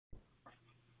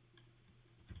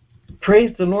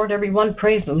Praise the Lord, everyone.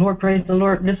 Praise the Lord. Praise the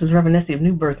Lord. This is Reverend Essie of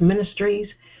New Birth Ministries,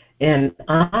 and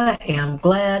I am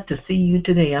glad to see you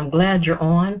today. I'm glad you're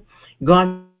on.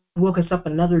 God woke us up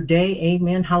another day.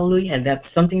 Amen. Hallelujah. And that's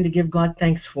something to give God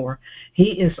thanks for. He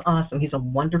is awesome. He's a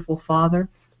wonderful Father,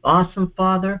 awesome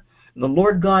Father. The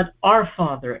Lord God, our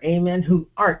Father, amen, who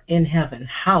art in heaven.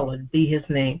 Hallowed be his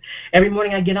name. Every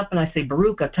morning I get up and I say,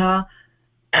 Baruch atah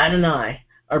Adonai,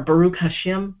 or Baruch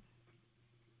Hashem,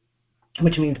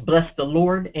 which means bless the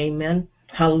Lord. Amen.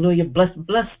 Hallelujah.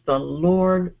 Bless the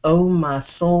Lord, oh my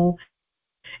soul,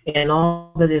 and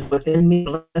all that is within me.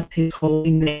 Bless his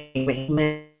holy name.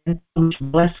 Amen.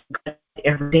 Bless God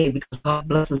every day because God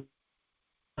blesses.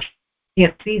 You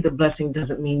can't see the blessing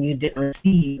doesn't mean you didn't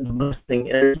receive the blessing.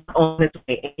 It is on its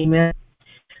way. Amen.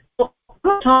 So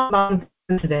we'll talk about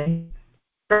today,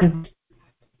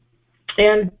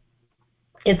 and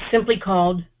it's simply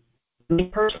called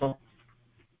Make Personal.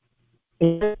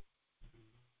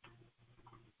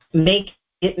 Make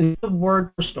the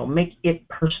word personal. Make it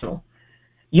personal.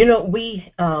 You know,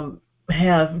 we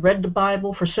have read the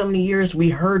Bible for so many years. We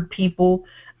heard people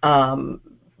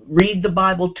read the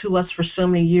Bible to us for so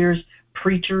many years,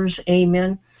 preachers,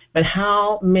 amen. But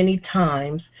how many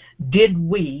times did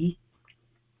we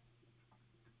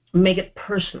make it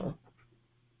personal?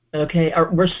 Okay,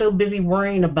 we're so busy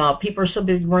worrying about, people are so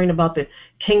busy worrying about the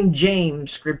King James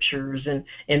scriptures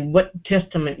and what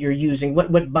testament you're using,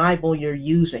 what Bible you're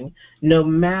using. No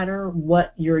matter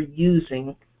what you're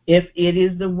using, if it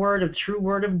is the true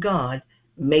word of God,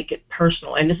 make it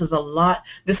personal. And this is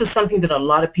something that a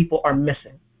lot of people are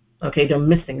missing. Okay, they're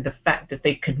missing the fact that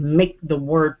they could make the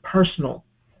word personal.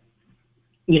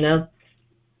 You know,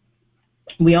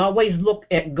 we always look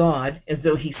at God as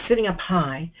though he's sitting up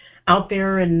high out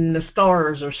there in the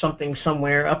stars or something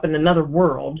somewhere up in another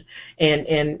world,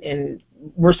 and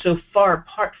we're so far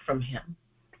apart from him.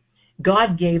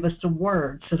 God gave us the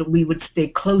word so that we would stay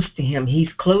close to him.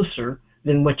 He's closer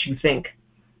than what you think.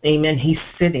 Amen. He's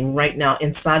sitting right now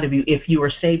inside of you. If you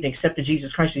are saved and accepted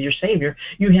Jesus Christ as your Savior,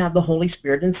 you have the Holy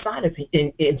Spirit inside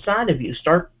of you.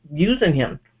 Start using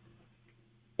him.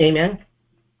 Amen.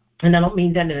 And I don't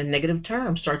mean that in a negative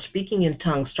term. Start speaking in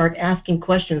tongues. Start asking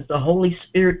questions. The Holy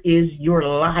Spirit is your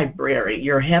library,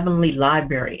 your heavenly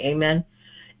library. Amen.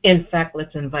 In fact,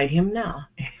 let's invite him now.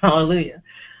 Hallelujah.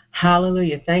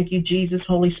 Hallelujah. Thank you, Jesus,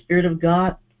 Holy Spirit of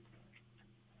God,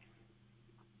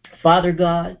 Father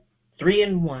God, 3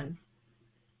 in 1.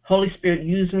 Holy Spirit,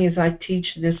 use me as I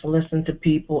teach this lesson to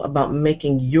people about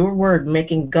making your word,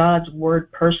 making God's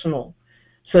word personal,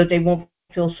 so that they won't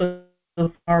feel so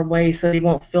far away, so they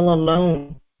won't feel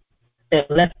alone and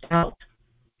left out.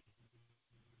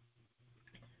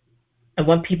 I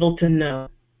want people to know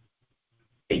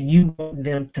that you want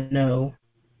them to know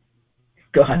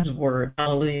God's word.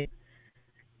 Hallelujah.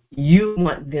 You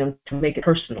want them to make it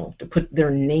personal, to put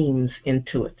their names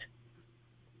into it.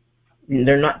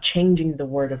 They're not changing the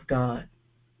word of God.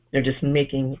 They're just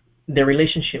making their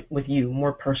relationship with you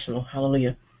more personal.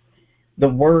 Hallelujah. The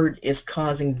word is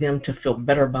causing them to feel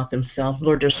better about themselves.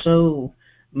 Lord, there's so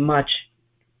much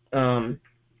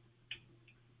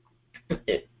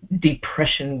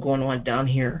depression going on down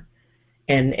here,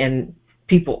 and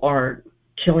people are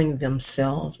killing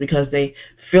themselves because they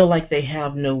feel like they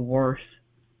have no worth.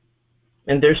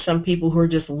 And there's some people who are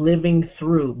just living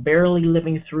through, barely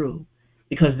living through,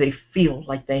 because they feel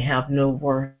like they have no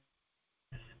worth.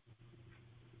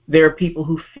 There are people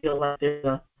who feel like there's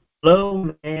a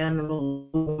low man and a low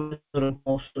woman,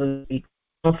 so to speak.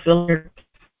 Don't feel like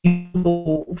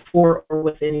you're for or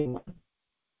with anyone.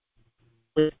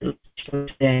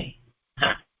 Today.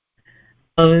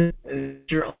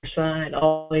 Your other side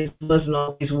always was and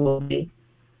always will be.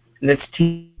 Let's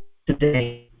teach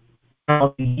today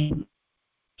how to use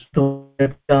the word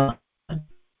of God.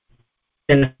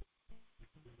 And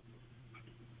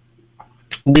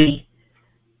we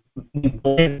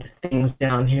blend things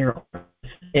down here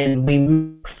and we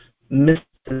mix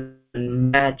mysticism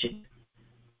and magic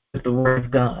with the word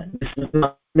of God. This is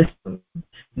not mysticism.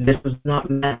 This is not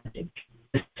magic.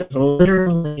 This is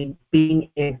literally being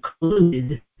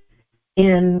included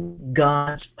in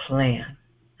God's plan.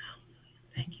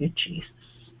 Thank you, Jesus.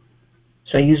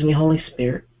 So use me, Holy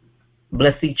Spirit.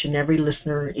 Bless each and every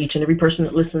listener, each and every person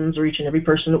that listens, or each and every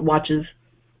person that watches.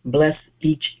 Bless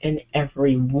each and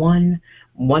every one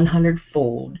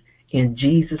 100-fold in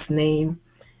Jesus' name.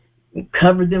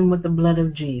 Cover them with the blood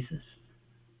of Jesus.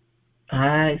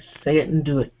 I say it and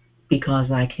do it because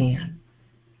I can.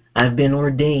 I've been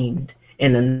ordained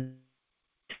and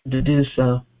to do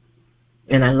so.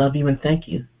 And I love you and thank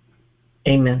you.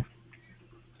 Amen.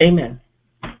 Amen.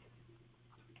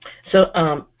 So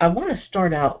I want to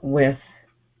start out with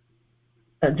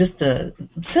just a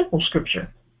simple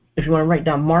scripture. If you want to write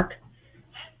down Mark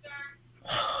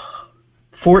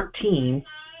 14,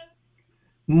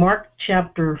 Mark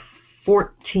chapter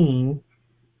 14,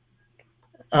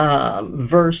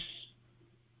 verse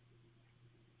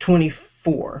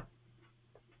 24.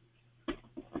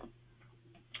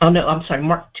 Oh, no, I'm sorry,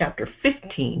 Mark chapter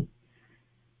 15,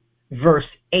 verse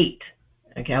 8.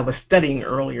 Okay, I was studying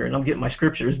earlier and I'm getting my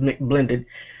scriptures blended.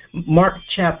 Mark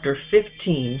chapter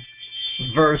 15,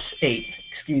 verse 8.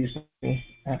 Excuse me,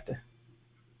 I have to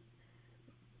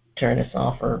turn this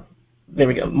off. Or there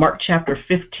we go. Mark chapter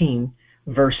 15,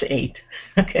 verse 8.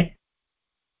 Okay,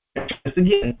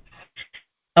 again.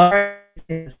 All right.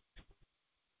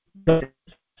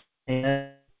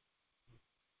 And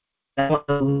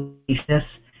he says,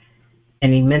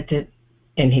 and he meant it,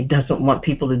 and he doesn't want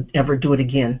people to ever do it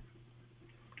again.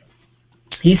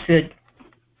 He said,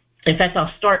 in fact,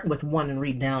 I'll start with 1 and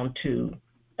read down to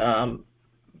verse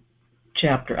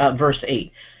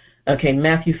 8. Okay,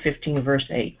 Matthew 15, verse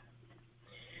 8.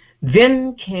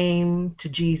 Then came to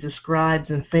Jesus scribes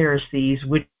and Pharisees,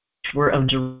 which were of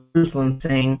Jerusalem,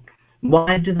 saying,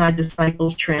 why do thy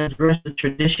disciples transgress the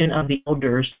tradition of the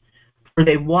elders? For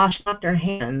they wash not their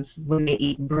hands when they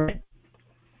eat bread.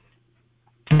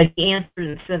 But he answered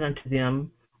and said unto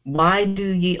them, why do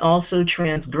ye also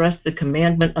transgress the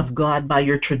commandment of God by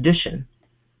your tradition?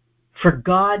 For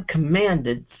God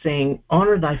commanded, saying,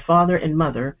 honor thy father and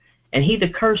mother, and he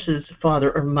that curses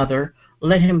father or mother,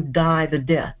 let him die the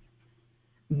death.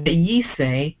 But ye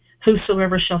say,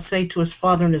 whosoever shall say to his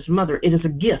father and his mother, it is a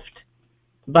gift,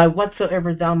 by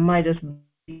whatsoever thou mightest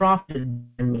be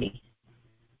profited by me,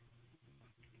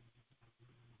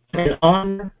 and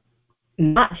honor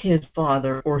not his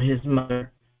father or his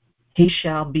mother, he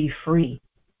shall be free.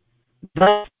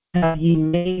 Thus have ye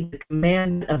made the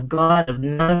commandment of God of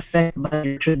none effect by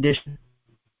your tradition.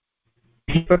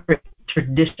 Hypocrite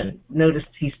tradition. Notice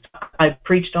I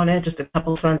preached on that just a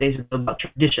couple Sundays ago about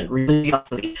tradition,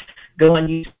 religiosity. Go on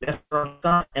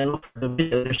YouTube and look for the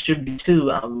video. There should be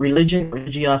two, religion,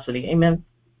 religiosity. Amen.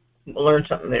 Learn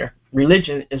something there.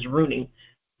 Religion is ruining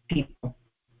people.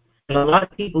 There's a lot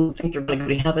of people who think they're going to go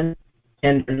to heaven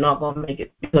and they're not going to make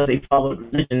it because they follow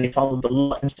religion, they follow the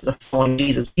law instead of following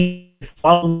Jesus. He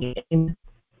followed me, and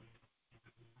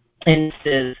it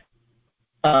says,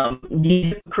 ye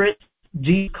hypocrites,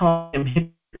 Jesus called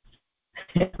him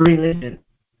hypocrite religion.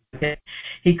 Okay?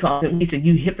 He called him, he said,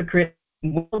 you hypocrite,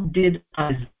 what did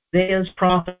Isaiah's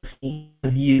prophecy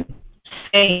of you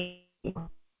say?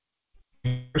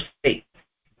 Verse 8,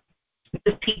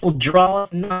 this people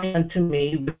draweth nigh unto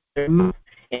me with their mouth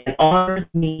and honors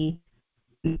me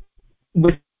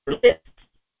with their lips.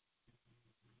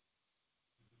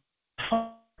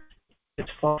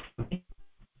 It's far from me.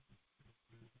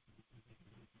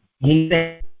 He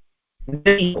said,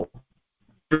 people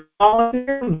draw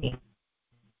near me.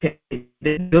 Okay,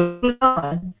 they go to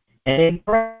God and they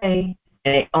pray and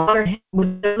they honor him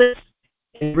with their lips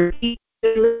and repeat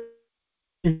their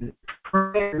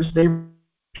prayers. They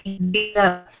repeat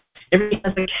everybody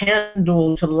has a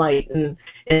candle to light and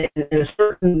a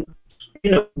certain,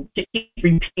 to keep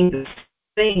repeating the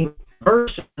same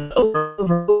verses over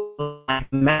and over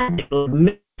like magical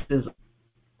mysticism.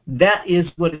 That is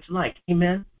what it's like.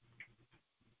 Amen.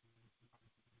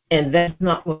 And that's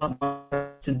not what I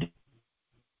want to do.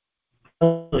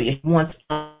 He wants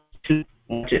us to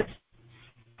just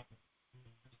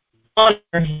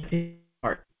honor his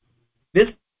heart. This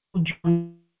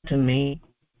drew to me.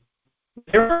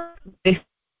 They're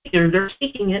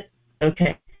seeking it,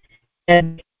 okay,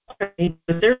 and with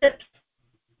their lips,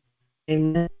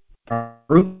 amen.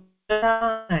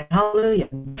 Hallelujah,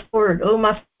 Lord, oh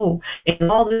my soul, and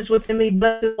all that is within me,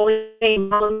 bless His holy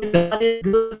name. Hallelujah, God is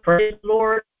good. Praise the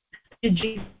Lord,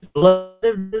 Jesus, love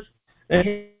this.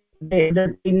 Okay. They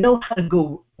know how to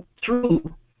go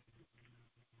through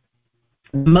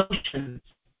emotions,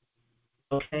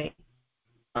 okay?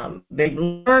 They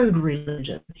learned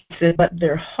religion. He said, but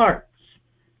their hearts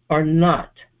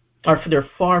they're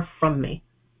far from me.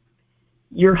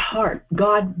 Your heart,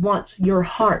 God wants your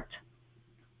heart.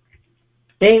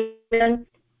 Amen.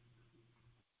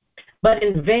 But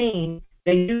in vain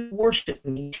they do worship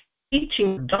me,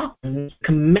 teaching doctrines,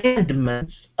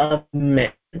 commandments of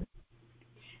men.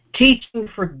 Teaching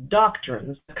for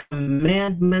doctrines,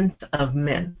 commandments of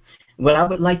men. What I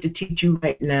would like to teach you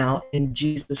right now in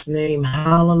Jesus' name,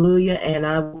 hallelujah, and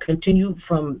I will continue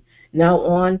from now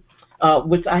on,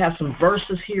 which I have some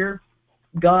verses here.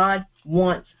 God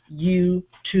wants you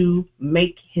to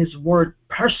make his word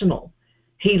personal.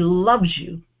 He loves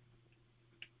you.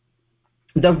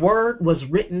 The word was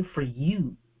written for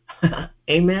you.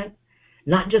 Amen.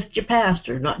 Not just your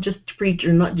pastor, not just the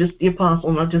preacher, not just the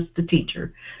apostle, not just the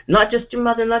teacher, not just your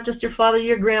mother, not just your father,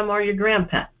 your grandma, or your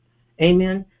grandpa.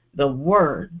 Amen. The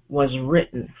word was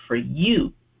written for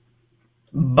you,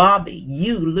 Bobby,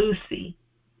 you, Lucy,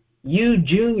 you,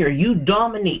 Junior, you,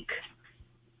 Dominique.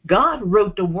 God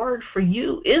wrote the word for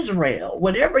you, Israel,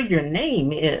 whatever your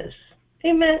name is.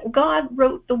 Amen. God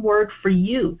wrote the word for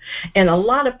you. And a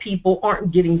lot of people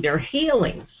aren't getting their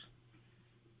healings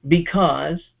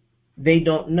because they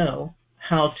don't know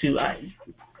how to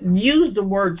use the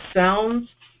word sounds.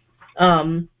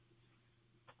 Um,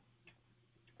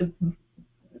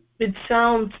 it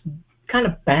sounds kind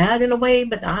of bad in a way,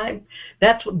 but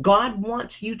that's what God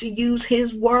wants you to use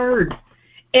His word.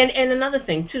 And another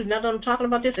thing too, now that I'm talking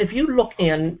about this, if you look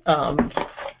in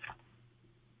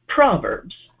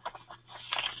Proverbs,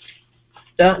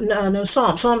 no,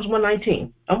 Psalms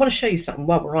 119. I want to show you something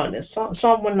while we're on this. Psalm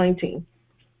 119.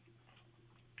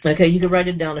 Okay, you can write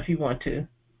it down if you want to.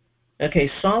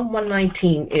 Okay, Psalm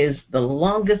 119 is the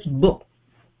longest book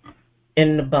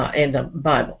in the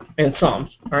Bible, in Psalms,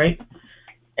 right?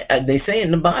 They say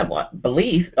in the Bible, I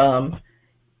believe, and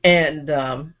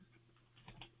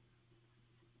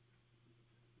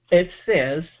it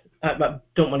says, I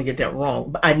don't want to get that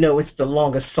wrong, but I know it's the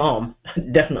longest Psalm,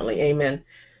 definitely, amen.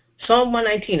 Psalm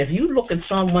 119, if you look at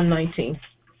Psalm 119,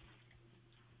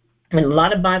 and a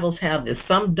lot of Bibles have this,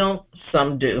 some don't,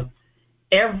 some do.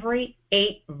 Every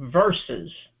 8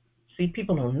 verses, see,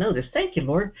 people don't know this, thank you,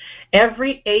 Lord.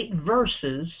 Every 8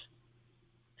 verses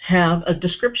have a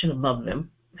description above them,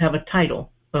 have a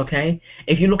title, okay?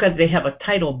 If you look at it, they have a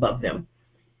title above them.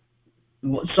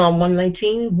 Psalm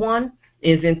 119:1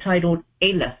 is entitled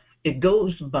Aleph. It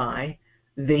goes by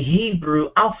the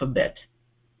Hebrew alphabet.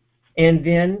 And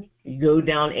then you go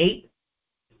down 8,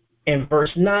 and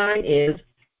verse 9 is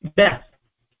Beth.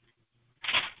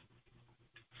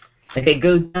 Okay,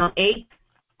 go down 8,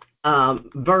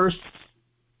 verse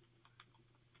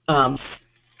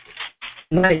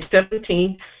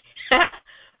 17.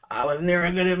 I was never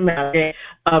good at math. Okay.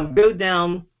 Go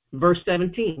down verse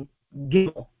 17,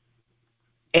 Gimel.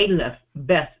 Aleph,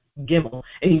 Beth, Gimel.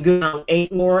 And you go down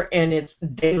 8 more, and it's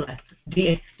Daleth.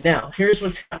 Now, here's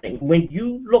what's happening. When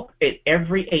you look at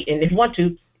every 8, and if you want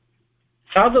to,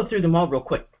 I'll go through them all real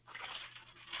quick.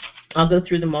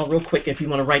 If you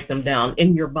want to write them down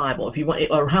in your Bible. If you want,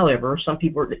 or however, some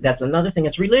people, that's another thing.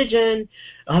 It's religion.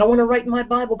 I don't want to write in my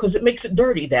Bible because it makes it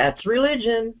dirty. That's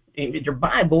religion. Your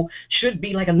Bible should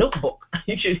be like a notebook.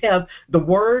 You should have the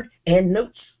word and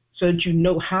notes so that you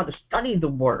know how to study the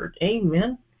word.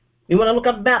 Amen. You want to look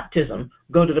up baptism,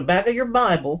 go to the back of your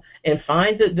Bible and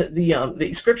find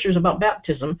the scriptures about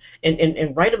baptism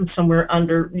and write them somewhere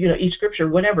under, each scripture,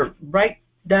 whatever. Write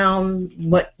down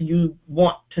what you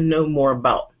want to know more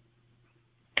about,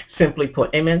 simply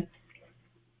put. Amen.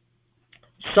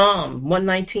 Psalm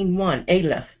 119:1,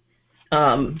 Aleph.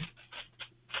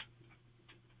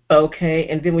 Okay,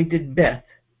 and then we did Beth.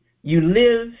 You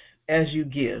live as you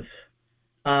give.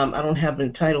 I don't have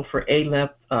an title for Aleph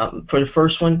for the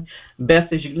first one.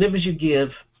 Beth, as you live as you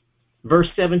give. Verse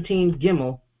 17,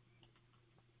 Gimel.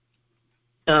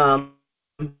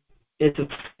 It's a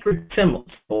sacred symbol.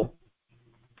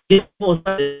 Gimel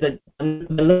is the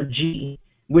letter G,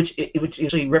 which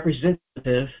is a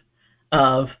representative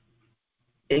of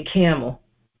a camel,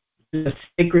 a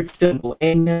sacred symbol.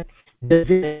 And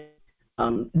do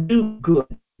good,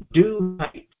 do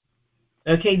right.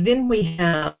 Okay, then we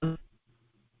have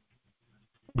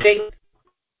Dalet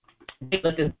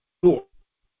is door.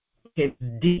 Okay,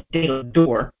 Dalet,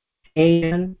 door.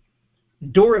 And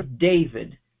door of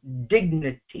David,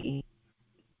 dignity,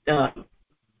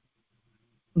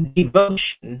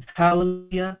 devotion.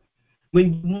 Hallelujah.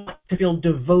 When you want to feel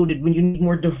devoted, when you need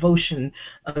more devotion,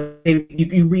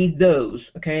 you read those.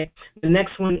 Okay. The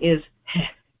next one is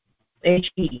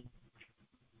H-E.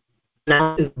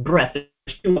 Now is breath. There's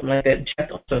 2 of them like that.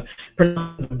 Check also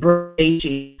pronounce the breath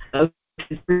H-E.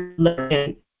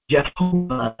 And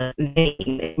Jehovah's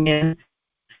name. Amen.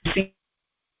 See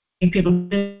people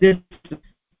this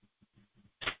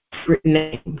secret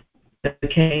name.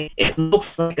 Okay. It looks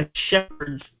like a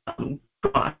shepherd's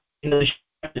cross. The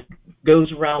shepherd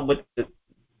goes around with the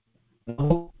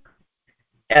hook,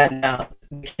 and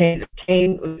the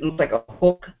cane looks like a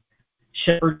hook,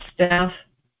 shepherd's staff,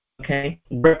 okay,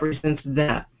 represents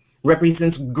that,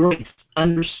 represents grace,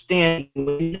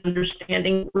 understanding.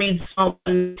 Understanding, read Psalm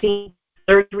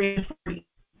 33 and 40.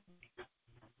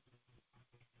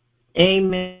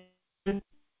 Amen.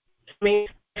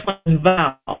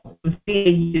 Vow,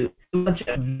 VAU.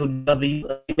 W,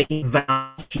 making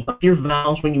vows. Keep up your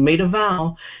vows when you made a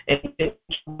vow, and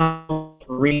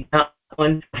read out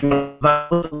one. If you want to vow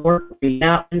with the Lord, read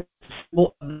out the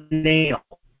symbol of the nail.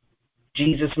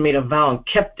 Jesus made a vow and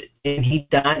kept it, and he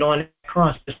died on the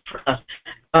cross just for us.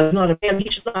 God's not a man, he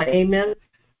should lie. Amen.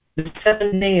 The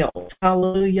 7 nails.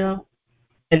 Hallelujah.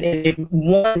 And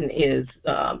one is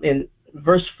in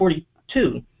verse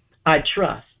 42, I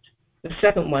trust. The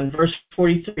second one, verse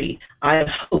 43, I have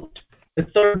hoped. The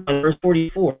third one, verse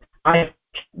 44, I have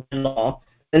kept the law.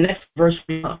 The next verse,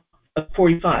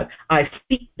 45, I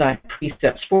seek thy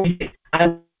precepts. 46,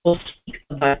 I will speak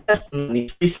of thy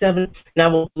testimonies. 47, and I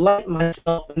will delight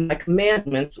myself in thy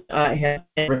commandments I have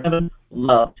ever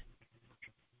loved.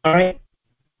 All right?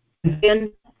 And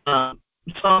then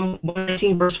Psalm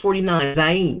 119, verse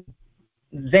 49,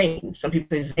 Zain. Some people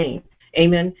say Zain.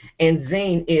 Amen. And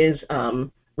Zain is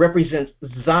represents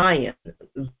Zion,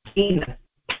 Zena,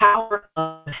 power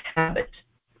of habit.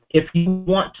 If you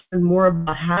want to learn more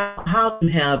about how to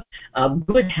have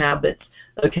good habits,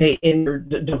 okay, in your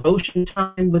devotion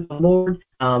time with the Lord,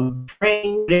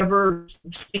 praying, whatever,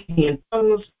 speaking in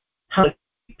tongues, how to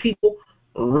treat people,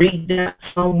 read that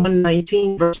Psalm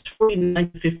 119, verse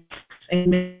 49 to 56.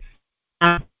 Amen.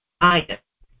 Zion,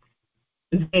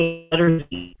 letter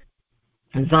Z.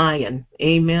 Zion,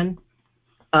 amen.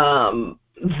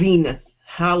 Zenith,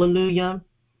 hallelujah.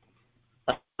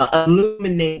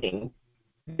 Illuminating.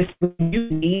 This when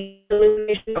you need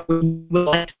illumination, or you would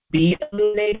like to be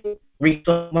illuminated.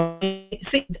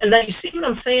 See, now you see what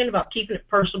I'm saying about keeping it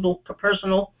personal.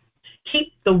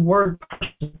 Keep the word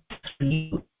personal for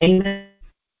you, amen.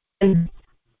 And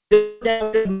go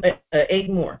down to 8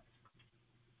 more.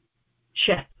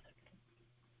 Check.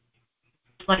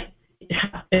 Like,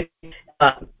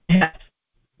 uh,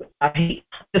 I hate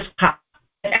this.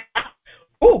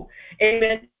 Oh,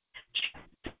 amen.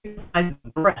 By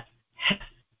breath.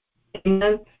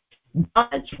 Amen.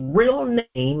 God's real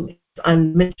name is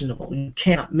unmentionable. You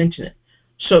cannot mention it.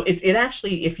 So it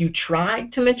actually, if you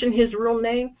tried to mention his real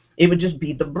name, it would just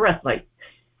be the breath. Like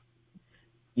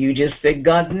you just said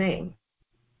God's name.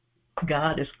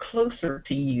 God is closer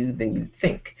to you than you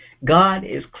think. God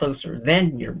is closer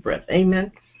than your breath.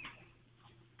 Amen.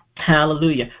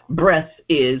 Hallelujah. Breath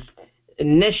is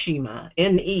Neshima,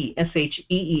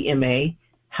 Nesheema.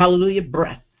 Hallelujah,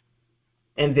 breath.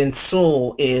 And then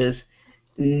soul is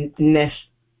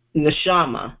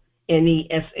neshama,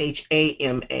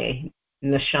 Neshama,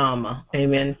 neshama.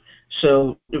 Amen.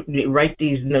 So write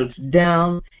these notes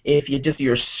down. If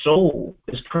your soul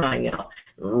is crying out,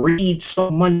 read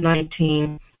Psalm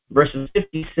 119, verses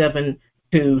 57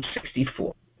 to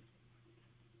 64.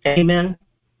 Amen.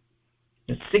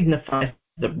 It signifies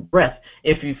the breath.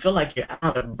 If you feel like you're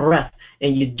out of breath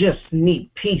and you just need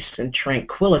peace and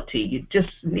tranquility, you just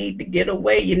need to get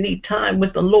away, you need time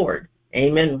with the Lord.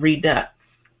 Amen. Read that.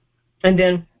 And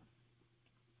then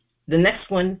the next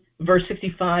one, verse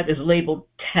 65, is labeled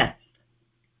Teth,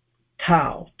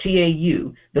 Tau,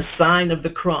 T-A-U, the sign of the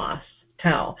cross,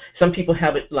 Tau. Some people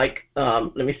have it like,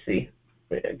 let me see,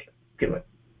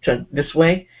 turn this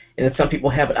way, and then some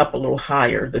people have it up a little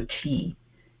higher, the T.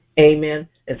 Amen.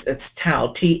 It's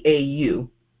Tau, T-A-U.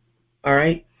 All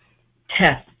right.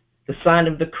 Teth, the sign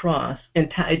of the cross, and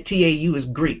T-A-U is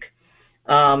Greek.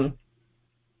 And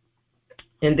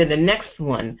then the next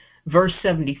one, verse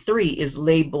 73, is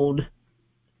labeled,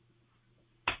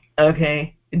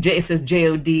 okay, it says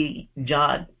J-O-D,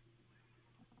 Jod,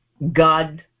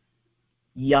 God,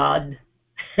 Yod,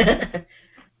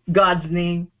 God's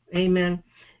name. Amen.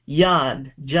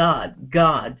 Yod, Jod,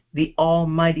 God, the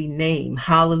almighty name.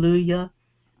 Hallelujah.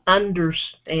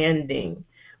 Understanding.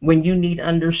 When you need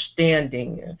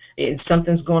understanding and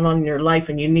something's going on in your life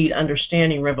and you need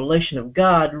understanding, revelation of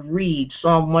God, read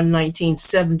Psalm 119,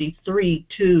 73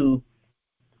 to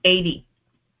 80.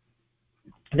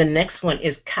 The next one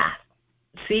is Kath,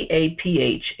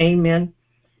 C-A-P-H, amen.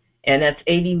 And that's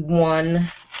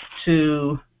 81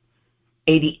 to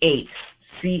 88,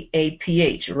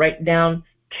 C-A-P-H. Write down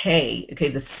K, okay,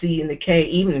 the C and the K,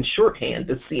 even in shorthand,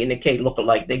 the C and the K look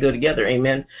alike. They go together,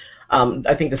 amen.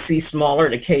 I think the C is smaller,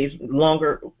 the K is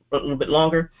longer, a little bit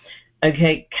longer.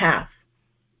 Okay, calf.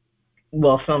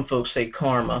 Well, some folks say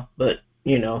karma, but,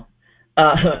 infinite,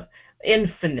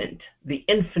 the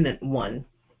infinite one.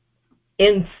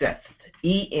 Incest,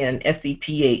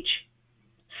 E-N-S-E-P-H.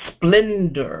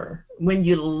 Splendor, when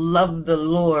you love the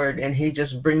Lord and he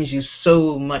just brings you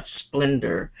so much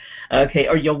splendor, okay,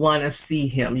 or you want to see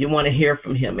him, you want to hear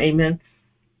from him, amen.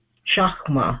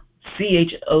 Chachma,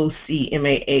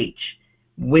 C-H-O-C-M-A-H,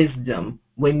 wisdom,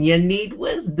 when you need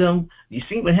wisdom. You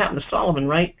see what happened to Solomon,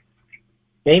 right?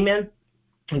 Amen.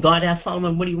 God asked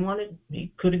Solomon what he wanted.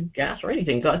 He could have asked for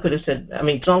anything. God could have said,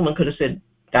 Solomon could have said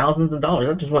thousands of dollars.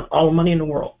 I just want all the money in the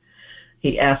world.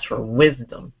 He asked for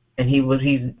wisdom. And he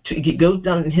goes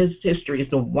down in his history as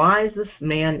the wisest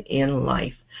man in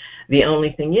life. The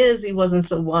only thing is he wasn't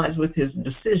so wise with his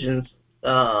decisions.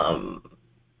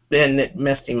 Then it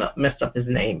messed up his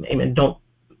name. Amen. Don't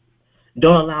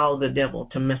allow the devil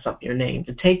to mess up your name,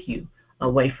 to take you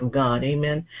away from God.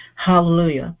 Amen.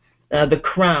 Hallelujah. The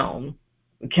crown,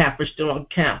 the calf, we're still on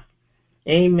calf.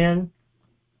 Amen.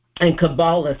 And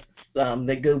Kabbalists,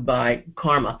 they go by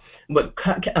karma. But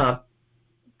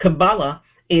Kabbalah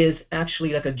is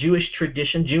actually like a Jewish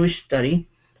tradition, Jewish study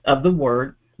of the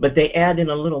word, but they add in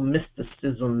a little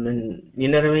mysticism and, you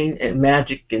know what I mean, and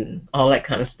magic and all that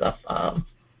kind of stuff.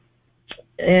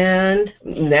 And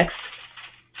next,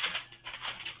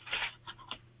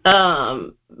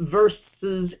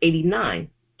 verses 89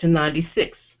 to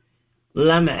 96,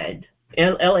 Lamed,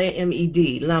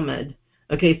 Lamed, Lamed.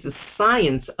 Okay, it's the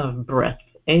science of breath.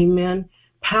 Amen.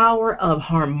 Power of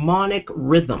harmonic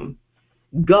rhythm.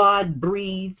 God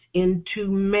breathes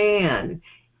into man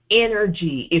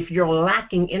energy. If you're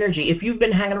lacking energy, if you've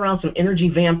been hanging around some energy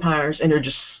vampires and they're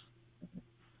just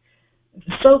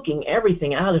soaking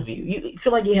everything out of you, you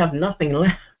feel like you have nothing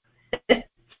left.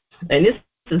 And this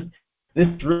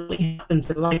really happens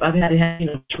in life. I've had it happen,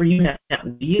 I'm sure you have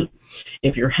happened to you.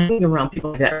 If you're hanging around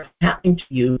people that are happening to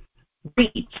you,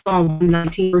 read Psalm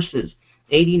 119 verses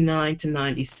 89 to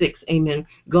 96. Amen.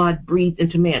 God breathed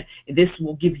into man. This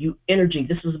will give you energy.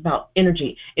 This is about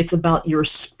energy. It's about your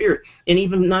spirit. And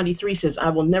even 93 says, I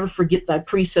will never forget thy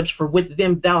precepts, for with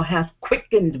them thou hast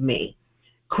quickened me.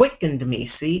 Quickened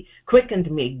me, see? Quickened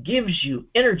me gives you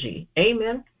energy.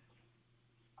 Amen.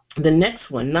 The next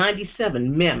one,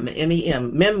 97, Mem,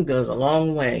 M-E-M. Mem goes a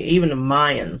long way, even the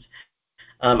Mayans.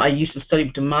 I used to study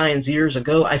with the Mayans years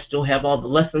ago. I still have all the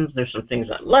lessons. There's some things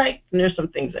I liked, and there's some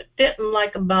things I didn't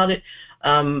like about it.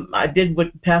 I did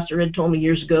what Pastor Ed told me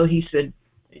years ago. He said,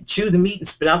 chew the meat and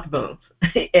spit out the bones.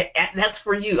 That's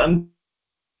for you. I'm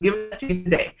giving that to you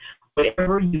today.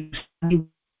 Whatever you say,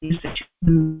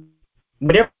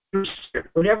 whatever your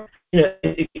spirit, whatever,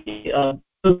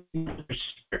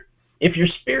 if your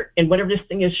spirit and whatever this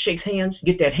thing is shakes hands,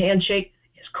 get that handshake,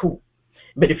 it's cool.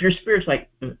 But if your spirit's like,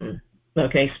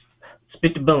 okay,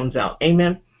 spit the bones out.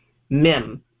 Amen.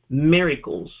 Mem,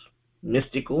 miracles,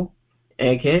 mystical.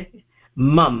 Okay.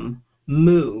 Mum,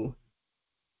 moo,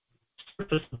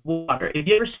 surface of water. If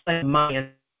you ever study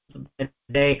Mayan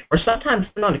today, or sometimes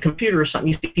on a computer or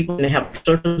something, you see people and they have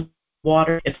surface of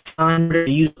water. It's time to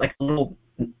use like a little,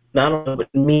 I don't know what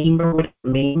meme or what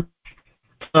meme.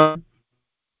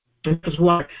 Surface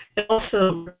water. It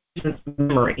also represents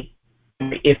memory.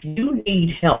 If you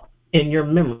need help in your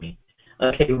memory,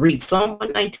 okay, read Psalm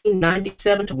 119,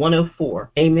 97 to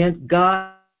 104. Amen.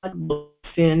 God will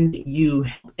send you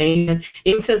help. Amen.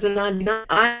 It says in 99,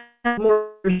 I have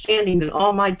more understanding than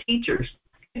all my teachers.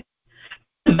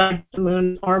 My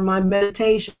testimonies are my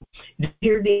meditation. You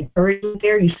hear the encouragement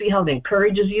there? You see how it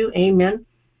encourages you? Amen.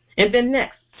 And then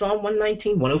next, Psalm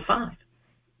 119, 105.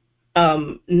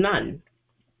 None.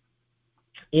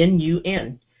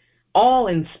 N-U-N.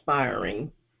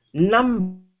 All-inspiring.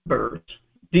 Numbers.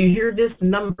 Do you hear this?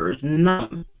 Numbers.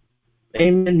 None.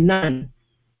 Amen. None.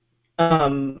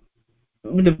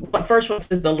 The first one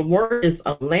says, the word is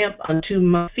a lamp unto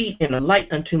my feet and a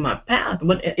light unto my path.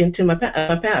 Into my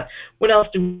path. What else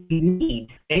do we need?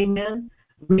 Amen.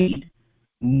 Read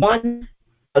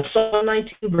Psalm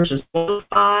 19 verses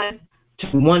 105 to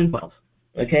 112.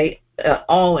 Okay,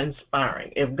 all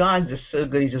inspiring. If God's just so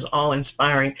good, He's just all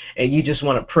inspiring, and you just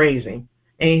want to praise Him.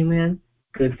 Amen.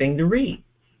 Good thing to read.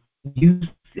 Use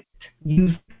it.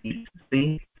 Use it.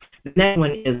 See. The next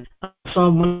one is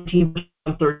Psalm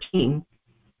 113.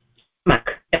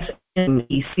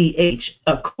 S-M-E-C-H.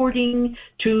 According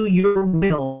to your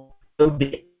will, so be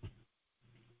it.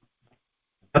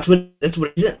 That's what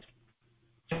it is.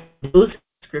 Those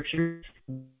scriptures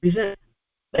present.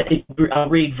 I'll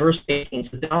read verse 18.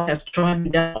 So thou hast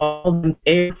trodden down all them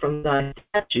err from thy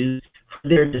statutes, for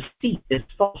their deceit is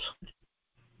falsehood.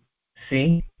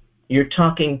 See? You're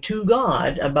talking to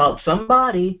God about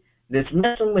somebody that's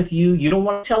messing with you. You don't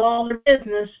want to tell all their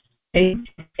business.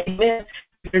 Amen.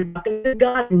 You're talking to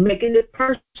God and making it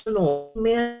personal.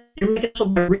 Amen. You're making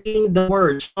it by reading the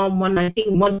words. Psalm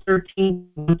 119, 113,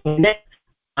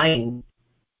 129.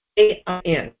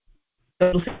 A-I-N.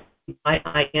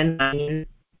 I-I-N.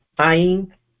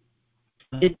 Ayin.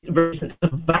 It versus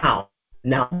a vow.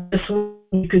 Now, this one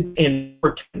you could in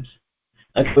 4 times.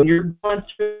 Okay, when you're going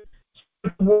through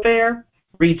warfare,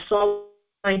 read Psalm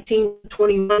 19,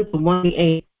 21 to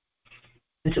 1:8.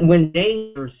 It's when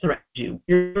danger threatens you.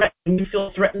 When you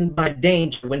feel threatened by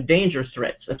danger, when danger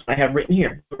threats. That's what I have written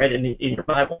here. Read it in your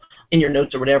Bible, in your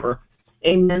notes or whatever.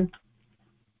 Amen.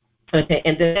 Okay,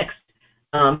 and the next,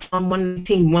 Psalm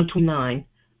 119, 129,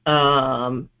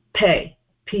 pay,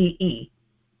 P-E,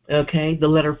 okay, the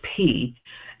letter P,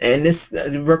 and this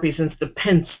represents the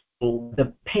pencil,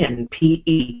 the pen,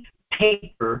 P-E,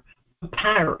 paper,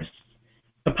 papyrus.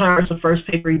 Papyrus, the first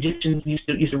paper Egyptians used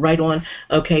to write on,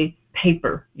 okay,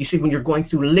 paper. You see, when you're going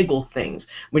through legal things,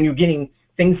 when you're getting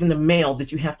things in the mail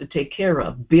that you have to take care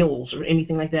of, bills or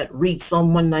anything like that, read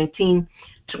Psalm 119,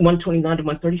 129 to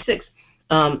 136.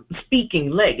 Speaking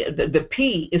leg. The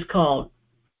P is called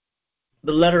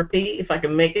the letter P. If I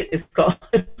can make it, it's called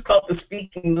the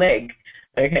speaking leg.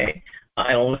 Okay,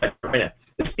 I don't know if I can it.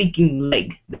 The speaking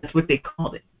leg. That's what they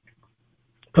called it.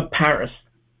 Papyrus.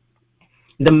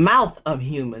 The mouth of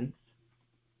humans.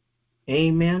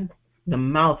 Amen. The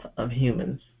mouth of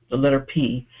humans. The letter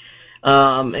P.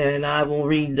 And I will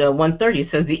read 130.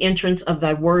 It says, "The entrance of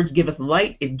thy words giveth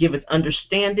light; it giveth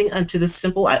understanding unto the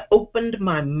simple. I opened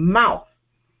my mouth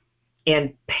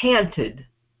and panted."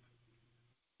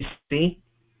 You see?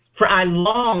 "For I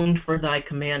longed for thy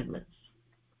commandments."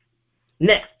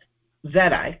 Next,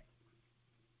 Zadai.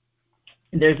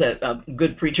 There's a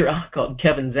good preacher called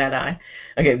Kevin Zadai.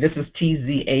 Okay, this is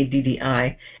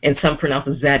Tzaddi, and some pronounce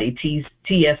it Zaddy,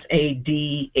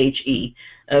 Tsadhe.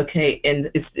 Okay,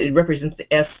 and it represents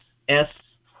the SS,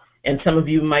 and some of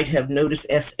you might have noticed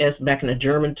SS back in the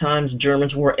German times.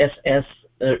 Germans wore SS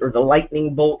or the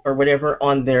lightning bolt or whatever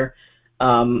on their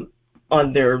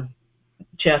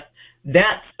chest.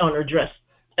 That's on her dress.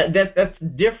 That's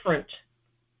different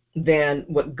than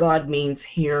what God means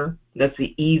here. That's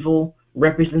the evil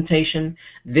representation.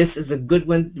 This is a good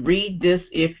one. Read this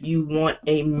if you want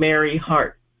a merry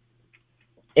heart.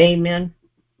 Amen.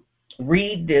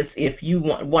 Read this if you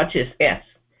want. Watch this. S.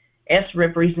 S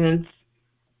represents.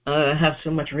 I have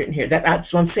so much written here.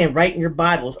 That's what I'm saying. Write in your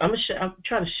Bibles. I'll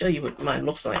try to show you what mine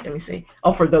looks like. Let me see.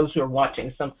 Oh, for those who are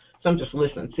watching, some just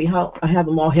listen. See how I have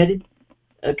them all headed?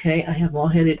 Okay, I have them all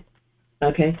headed.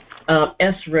 Okay.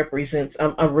 S represents.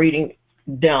 I'm reading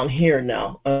down here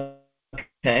now.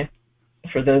 Okay.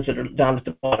 For those that are down at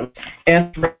the bottom,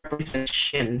 S represents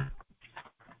shin.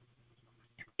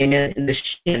 Amen. And the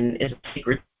shin is a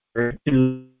secret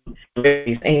to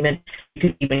raise. Amen. You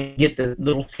can even get the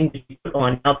little thing that you put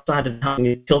on outside of the house and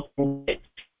you tilt it,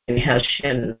 and it has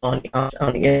shin on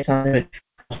the inside of it.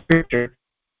 Scripture,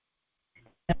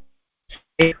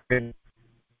 sacred,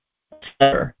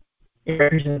 it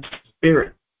represents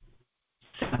spirit,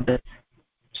 Sabbath,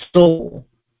 soul,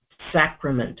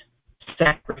 sacrament,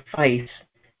 sacrifice,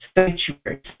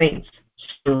 sanctuary, saints,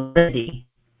 serenity.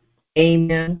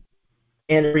 Amen.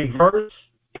 And reverse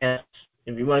S.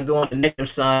 If you want to go on the negative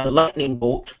side, the lightning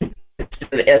bolt,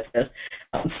 the SS,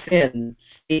 sin,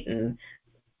 Satan,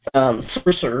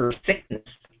 sorcerer, sickness.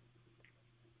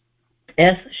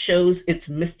 S shows its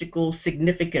mystical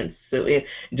significance. So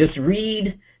just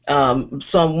read Psalm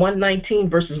 119,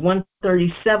 verses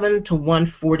 137 to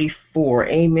 144.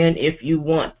 Amen. If you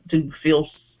want to feel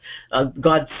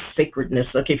God's sacredness,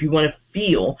 okay, if you want to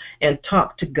feel and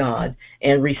talk to God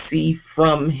and receive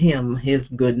from Him His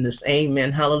goodness.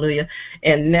 Amen. Hallelujah.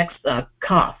 And next,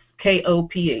 Koph,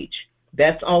 K-O-P-H.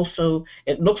 That's also,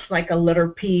 it looks like a letter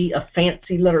P, a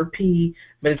fancy letter P,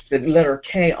 but it's the letter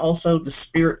K, also the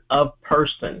spirit of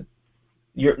person,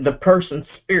 the person's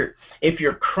spirit. If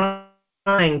you're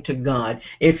crying to God,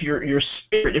 if your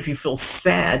spirit, if you feel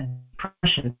sad,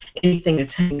 depression, anything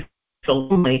that's making you feel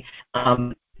lonely,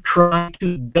 cry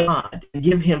to God and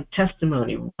give Him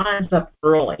testimony. Rise up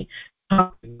early,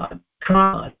 talk to God,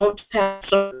 cry. Don't have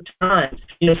certain times.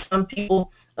 Some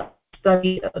people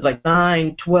study like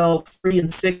 9, 12, 3,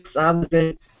 and 6. I was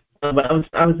in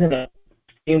in a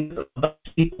team with a bunch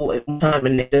of people at one time,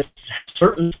 and there's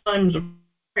certain times of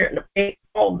prayer and pray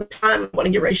all the time. I want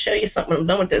to get ready to show you something. I'm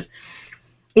done with this.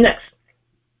 Next.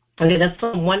 Okay, that's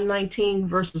Psalm 119,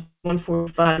 verses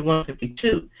 145 to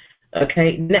 152.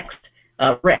 Okay, next,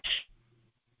 Resh.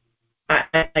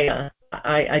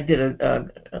 I did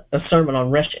a sermon on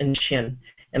Resh and Shin,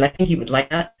 and I think you would like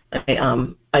that.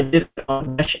 I did it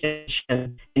on Resh and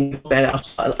Shin, and you put that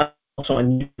also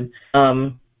on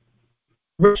YouTube.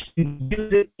 Resh, you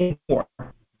use it in war.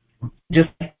 Just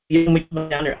like when we come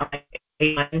down there,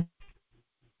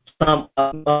 Psalm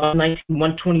 119,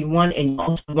 121, and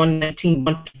also 119,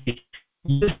 120.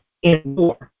 Use it in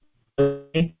war.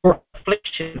 Okay? For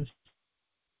afflictions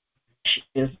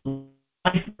is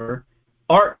lifer,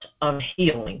 art of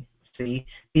healing. See,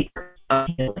 the art of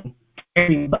healing.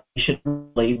 Everybody should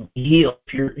really be healed.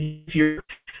 If you're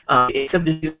except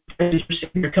If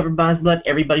you're covered by his blood,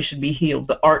 everybody should be healed.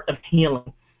 The art of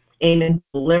healing. Amen.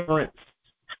 Deliverance.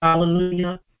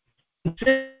 Hallelujah.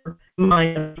 Consider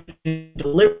my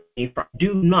deliver me from.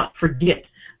 Do not forget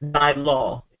thy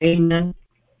law. Amen.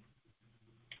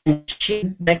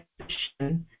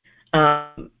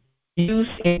 Um, use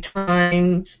in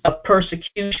times of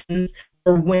persecution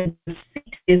or when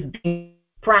deceit is being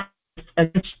practiced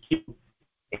against you.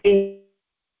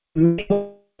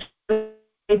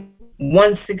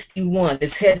 161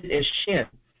 is headed as Shin.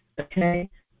 Okay.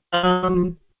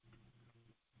 And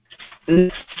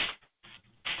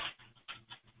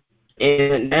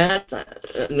that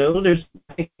no, there's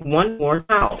I think one more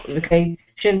now. Okay.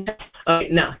 Shin.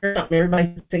 Now here's something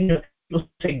everybody say. People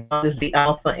say God is the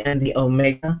Alpha and the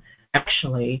Omega.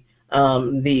 Actually,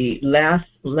 the last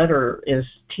letter is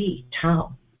T.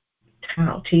 Tau.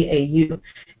 Tau. T-A-U.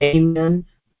 Amen.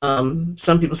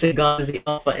 Some people say God is the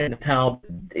Alpha and the Tau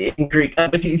in Greek,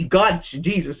 but God,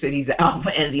 Jesus said He's the Alpha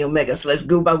and the Omega. So let's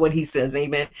go by what He says.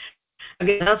 Amen.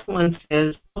 Okay, last one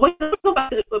says. Wait, let me go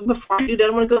back. Before I do that, I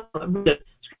want to go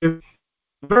to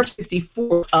verse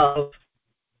 54 of,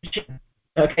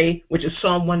 okay, which is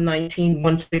Psalm 119,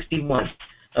 161.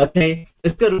 Okay,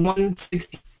 let's go to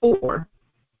 164.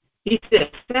 He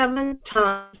said, 7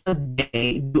 times a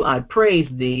day do I praise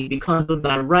thee because of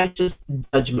thy righteous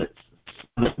judgments.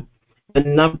 The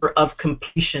number of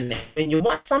completion. And you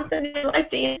want something in your life,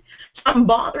 something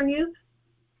bothering you?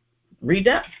 Read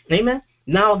that. Amen.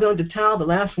 Now I'll go into Tau, the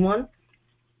last one.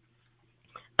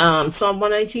 Psalm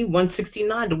 119,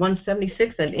 169 to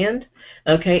 176 and end.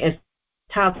 Okay, and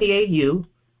Tau, T-A-U,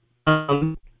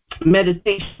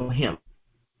 meditational hymn.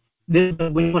 This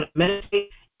is when you want to meditate,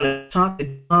 you want to talk to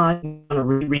God, you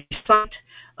want to recite,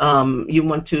 you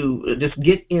want to just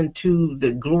get into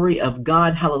the glory of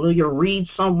God. Hallelujah. Read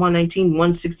Psalm 119,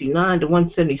 169 to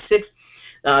 176.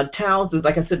 Towels is,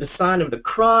 like I said, the sign of the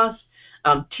cross.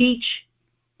 Teach,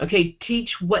 okay,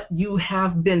 teach what you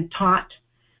have been taught.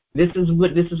 This is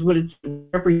what it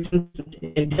represents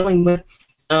in dealing with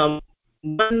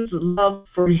one's love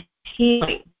for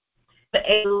healing.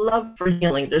 A love for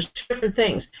healing. There's two different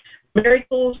things.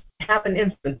 Miracles happen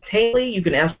instantaneously. You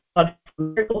can ask God for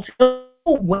miracles.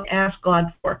 What ask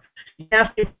God for? You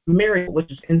ask Him for a miracle,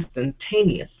 which is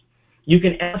instantaneous. You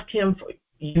can ask Him for,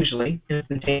 usually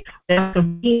instantaneous. Ask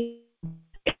Him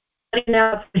for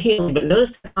healing, but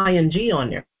notice the ing on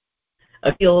there.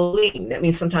 Healing. That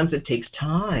means sometimes it takes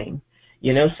time.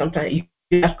 You know, sometimes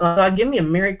you ask God, give me a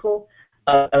miracle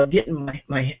of getting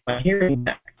my hearing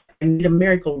back. I need a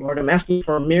miracle, Lord. I'm asking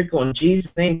for a miracle in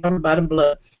Jesus' name, covered by the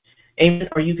blood. Amen.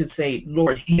 Or you could say,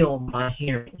 Lord, heal my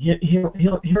hearing. Heal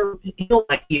my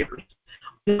ears.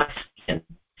 Heal my skin.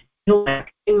 Heal my,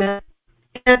 amen.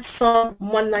 That's Psalm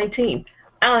 119.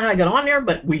 I don't know how I got on there,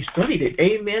 but we studied it.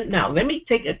 Amen. Now, let me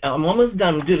take it. I'm almost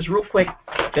done. I'm going to do this real quick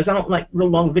because I don't like real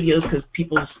long videos because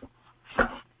people's,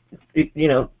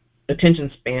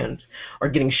 attention spans are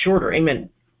getting shorter. Amen.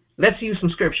 Let's use some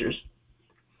scriptures.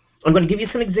 I'm going to give you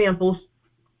some examples,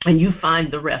 and you find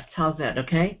the rest. How's that,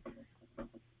 okay?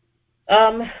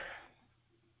 I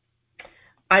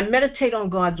meditate on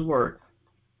God's word.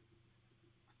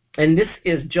 And this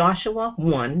is Joshua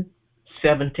 1,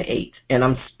 7 to 8. And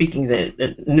I'm speaking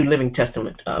the New Living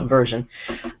Testament version.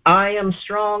 I am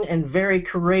strong and very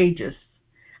courageous.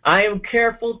 I am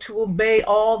careful to obey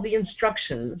all the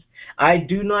instructions. I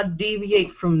do not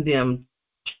deviate from them,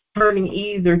 turning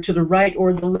either to the right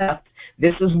or the left.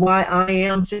 This is why I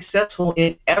am successful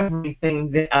in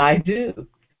everything that I do.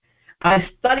 I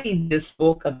study this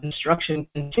book of instruction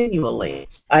continually.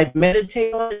 I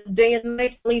meditate on it day and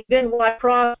night. Only then will I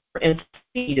prosper and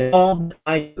succeed in all that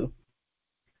I do.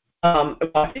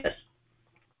 Watch this.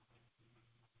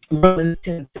 Romans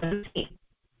 10:17.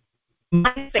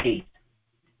 My faith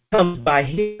comes by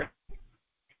hearing,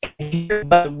 and hearing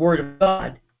by the word of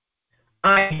God.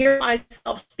 I hear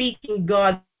myself speaking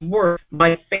God's word.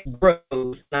 My faith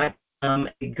grows. I am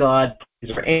a God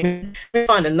pleaser. Amen. Let me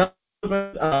find another.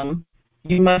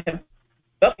 You might have.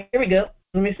 Oh, here we go.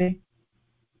 Let me see.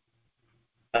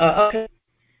 Okay.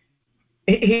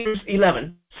 Here's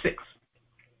 11:6.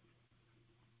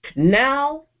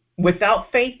 Now,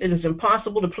 without faith, it is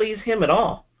impossible to please Him at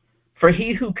all. For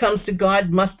he who comes to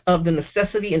God must, of the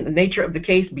necessity and the nature of the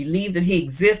case, believe that He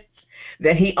exists,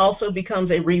 that He also becomes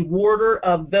a rewarder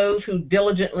of those who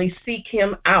diligently seek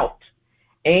Him out.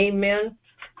 Amen.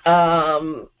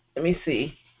 Let me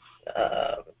see.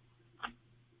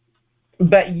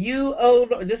 But you, O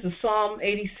Lord, this is Psalm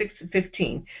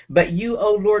 86:15. But you,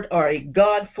 O Lord, are a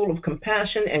God full of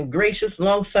compassion and gracious,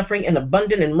 long-suffering, and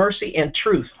abundant in mercy and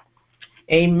truth.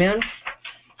 Amen.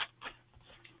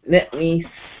 Let me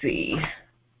see.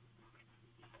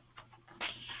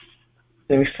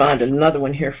 Let me find another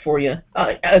one here for you.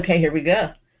 Okay, here we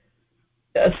go.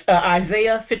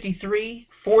 Isaiah 53,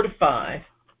 4-5.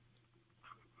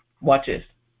 Watch this.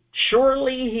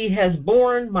 Surely he has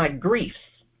borne my griefs,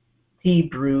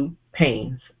 Hebrew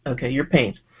pains, okay, your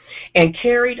pains, and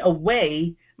carried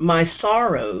away my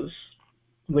sorrows,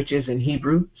 which is in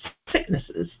Hebrew,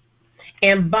 sicknesses.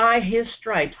 And by his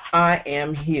stripes I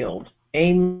am healed.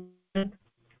 Amen.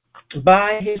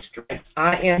 By his stripes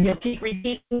I am healed. Keep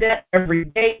repeating that every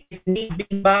day. If need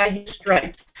be, by his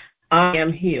stripes I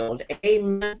am healed.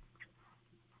 Amen.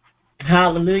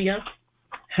 Hallelujah.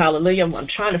 Hallelujah. I'm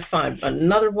trying to find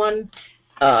another one.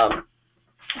 Um,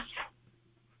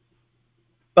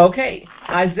 okay.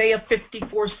 Isaiah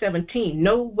 54:17.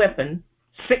 No weapon.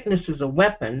 Sickness is a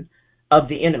weapon of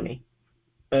the enemy.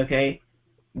 Okay.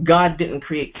 God didn't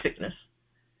create sickness.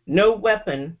 No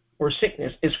weapon or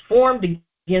sickness is formed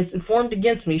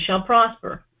against me shall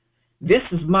prosper. This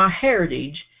is my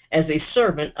heritage as a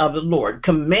servant of the Lord.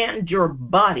 Command your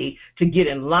body to get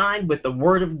in line with the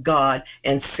word of God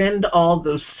and send all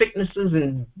those sicknesses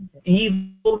and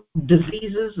evil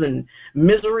diseases and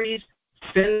miseries,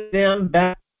 send them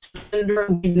back to the sender.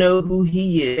 We know who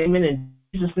he is. Amen. In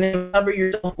Jesus' name, cover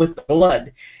yourself with the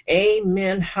blood.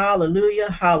 Amen.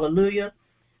 Hallelujah. Hallelujah.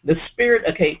 The Spirit,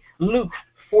 okay, Luke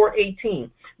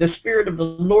 4:18. The Spirit of the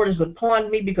Lord is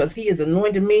upon me because he has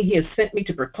anointed me. He has sent me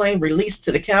to proclaim release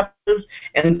to the captives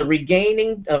and the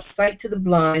regaining of sight to the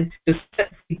blind, to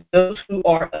set free those who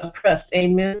are oppressed.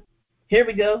 Amen. Here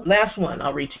we go. Last one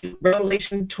I'll read to you.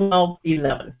 Revelation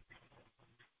 12:11.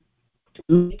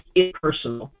 Make it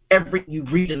personal. Every you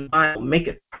read in the Bible, make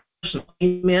it personal.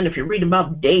 Amen. If you read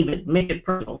about David, make it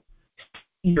personal.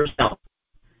 See yourself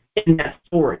in that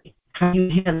story. How you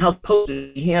handle, how supposed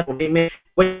you handle, amen.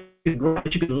 What you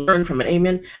can learn from it,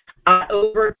 amen. I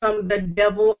overcome the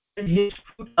devil and his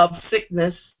fruit of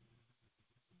sickness.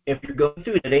 If you're going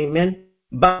through it, amen.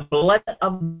 By the blood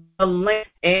of the Lamb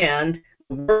and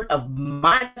the word of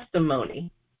my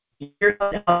testimony. You're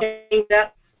saying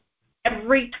that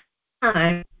every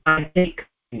time I take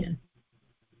communion,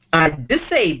 I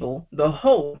disable the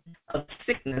hold of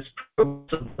sickness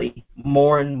progressively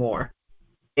more and more.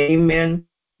 Amen.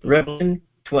 Revelation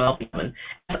 12:11.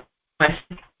 I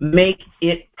make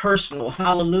it personal.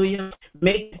 Hallelujah.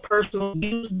 Make it personal.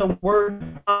 Use the word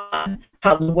of God.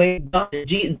 How the way God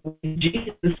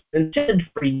Jesus intended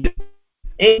for you.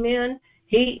 Amen.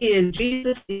 He is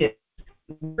Jesus is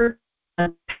the word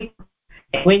of people.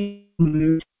 When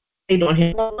you say don't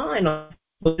have a line on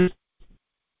this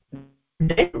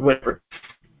day or whatever.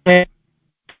 And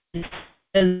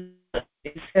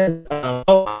it says,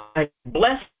 oh, I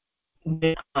bless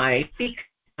when I speak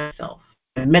to myself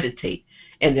and meditate,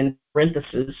 and in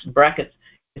parentheses, brackets,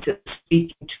 it says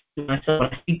speaking to myself. When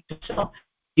I speak to myself,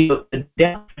 the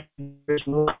devil is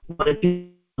what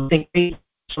people think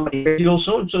somebody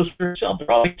so and so spirit self.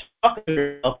 They're always talking to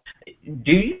themselves.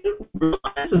 Do you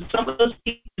realize that some of those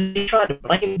people they try to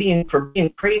blame me for being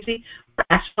crazy,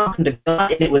 or talking to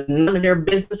God, and it was none of their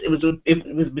business. It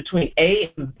was between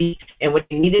A and B, and what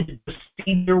they needed to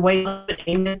see their way up.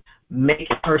 Amen.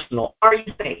 Make it personal. Are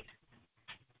you saved?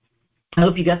 I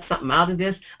hope you got something out of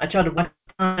this. I try to watch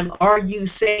time. Are you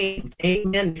saved?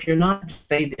 Amen. If you're not,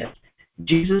 say this.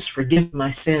 Jesus, forgive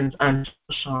my sins. I'm so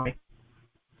sorry.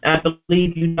 I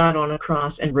believe you died on a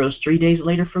cross and rose 3 days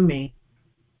later for me.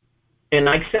 And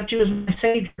I accept you as my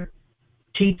Savior.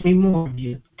 Teach me more of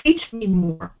you. Teach me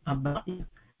more about you.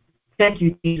 Thank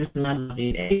you, Jesus, and I love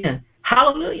you. Amen.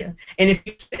 Hallelujah. And if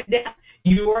you said that,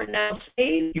 you are now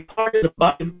saved. You're part of the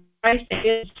body of Christ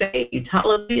and saved.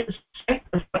 Hallelujah.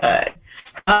 Sanctified.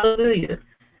 Hallelujah.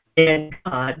 And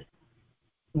God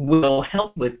will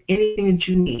help with anything that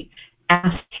you need.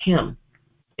 Ask him.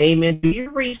 Amen. Do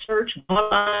your research, go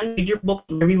online, read your book,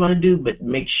 whatever you want to do, but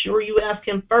make sure you ask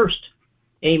him first.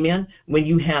 Amen. When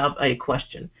you have a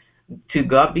question. To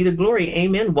God be the glory.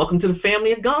 Amen. Welcome to the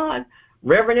family of God.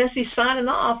 Reverend Essie signing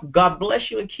off. God bless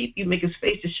you and keep you. Make his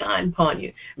face to shine upon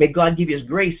you. May God give you his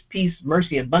grace, peace,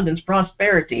 mercy, abundance,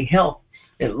 prosperity, health,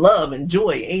 and love and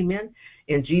joy. Amen.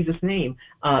 In Jesus' name.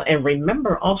 And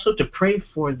remember also to pray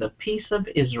for the peace of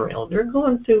Israel. They're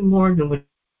going through more than what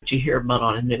you hear about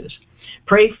on the news.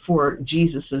 Pray for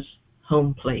Jesus'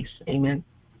 home place. Amen.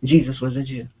 Jesus was a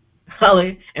Jew.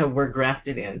 Hallelujah. And we're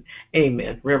grafted in.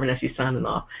 Amen. Reverend Essie signing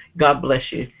off. God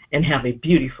bless you and have a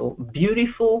beautiful,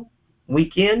 beautiful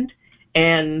weekend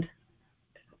and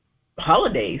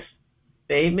holidays.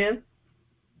 Amen.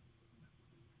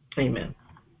 Amen.